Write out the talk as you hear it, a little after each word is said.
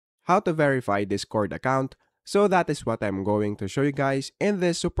how to verify Discord account. So that is what I'm going to show you guys in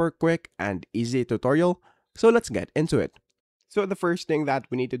this super quick and easy tutorial. So let's get into it. So the first thing that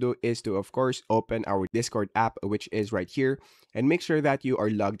we need to do is to, of course, open our Discord app, which is right here, and make sure that you are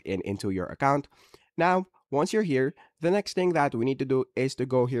logged in into your account. Now, once you're here, the next thing that we need to do is to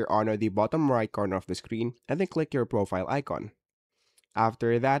go here on the bottom right corner of the screen and then click your profile icon.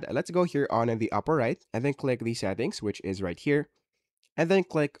 After that, let's go here on the upper right and then click the settings, which is right here, and then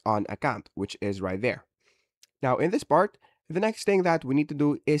click on account, which is right there. Now in this part, the next thing that we need to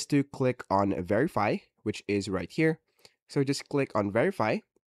do is to click on verify, which is right here. So just click on verify.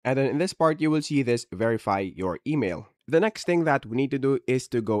 And then in this part, you will see this verify your email. The next thing that we need to do is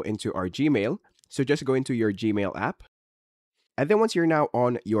to go into our Gmail. So just go into your Gmail app. And then once you're now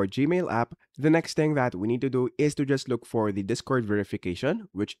on your Gmail app, the next thing that we need to do is to just look for the Discord verification,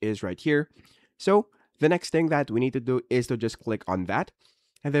 which is right here. So the next thing that we need to do is to just click on that.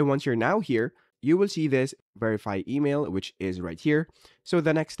 And then once you're now here, you will see this verify email, which is right here. So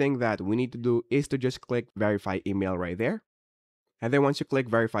the next thing that we need to do is to just click verify email right there. And then once you click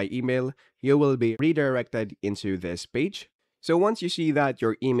verify email, you will be redirected into this page. So once you see that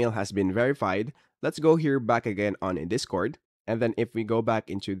your email has been verified, let's go here back again on Discord. And then if we go back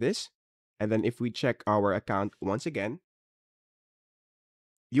into this, and then if we check our account once again,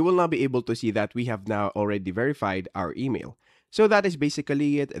 you will now be able to see that we have now already verified our email. So that is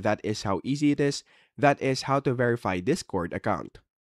basically it. That is how easy it is. That is how to verify Discord account.